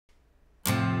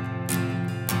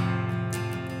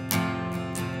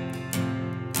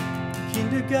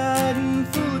Kindergarten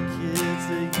full of kids,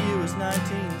 the year was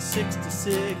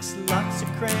 1966. Lots of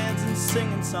crayons and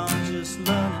singing songs, just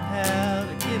learning how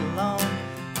to get along.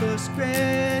 First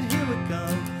grade, here we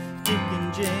come, Dick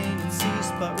and Jane and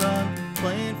C-Spot Run,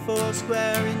 playing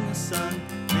foursquare in the sun,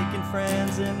 making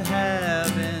friends and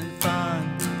having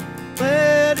fun.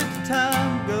 Where did the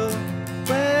time go?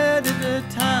 Where did the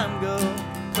time go?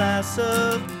 Class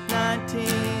of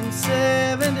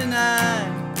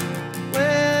 1979.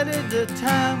 Where did the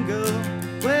time go?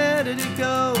 Where did it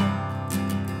go?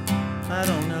 I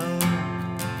don't know.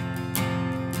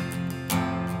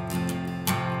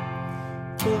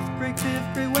 Fourth grade,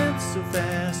 fifth grade went so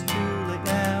fast. Too late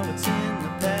now, it's in the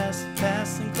past.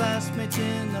 Passing classmates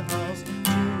in the halls.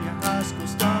 Junior high school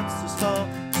starts this fall.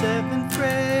 Seventh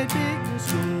grade, big new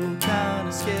school.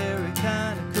 Kinda scary,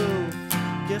 kinda cool.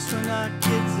 Guess we're not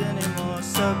kids anymore.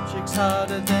 Subjects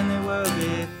harder than they were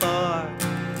before.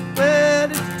 Where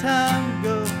did the time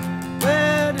go?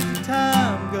 Where did the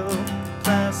time go?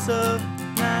 Class of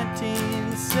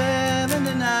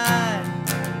 1979.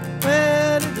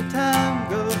 Where did the time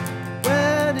go?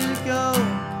 Where did it go?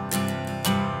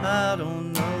 I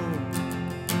don't know.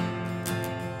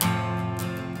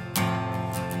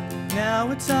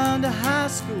 Now it's on to high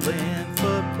school and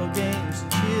football games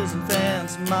and cheers and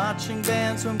fans, marching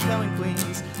bands, homecoming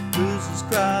queens, losers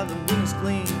cry, the winners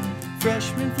gleam.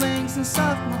 Freshman flings and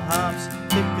sophomore hops,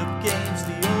 pickup games,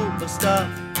 the old bus stop,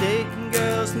 dating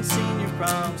girls and senior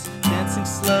proms, dancing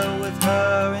slow with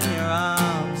her in your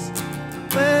arms.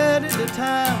 Where did the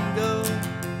time go?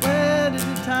 Where did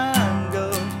the time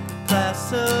go?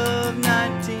 Class of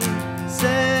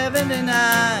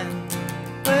 1979.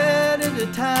 Where did the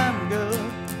time go?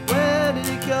 Where did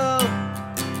it go?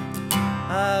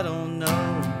 I don't know.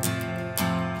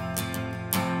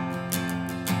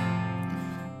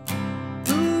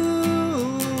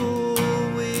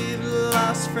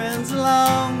 Friends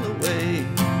along the way,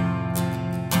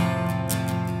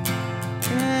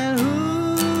 and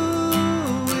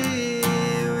we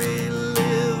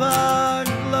relive our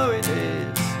glory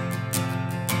days,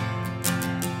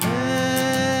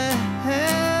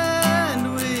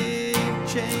 and we've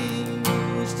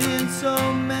changed in so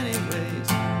many ways,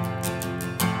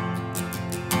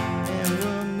 and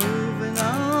we're moving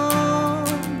on,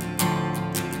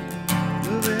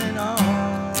 moving on.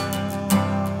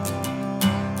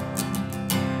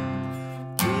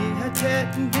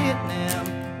 Tet in Vietnam,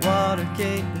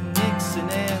 Watergate and Nixon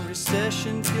and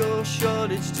recession, fuel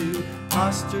shortage too,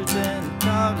 ostrich and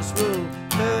Carter's rule.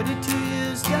 32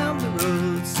 years down the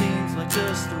road, seems like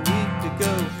just a week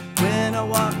ago when I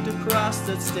walked across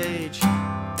that stage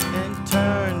and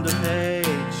turned the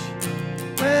page.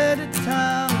 Where did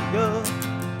time go?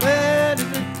 Where did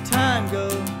the time go?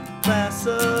 Class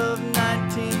of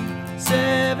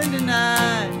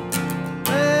 1979.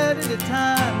 Where did the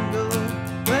time go?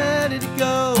 Where did it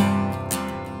go?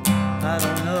 I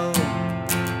don't know.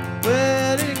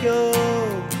 Where did it go?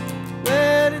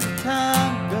 Where did the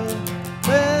time go?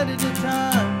 Where did the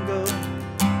time go?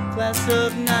 Class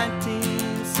of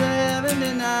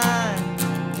 1979.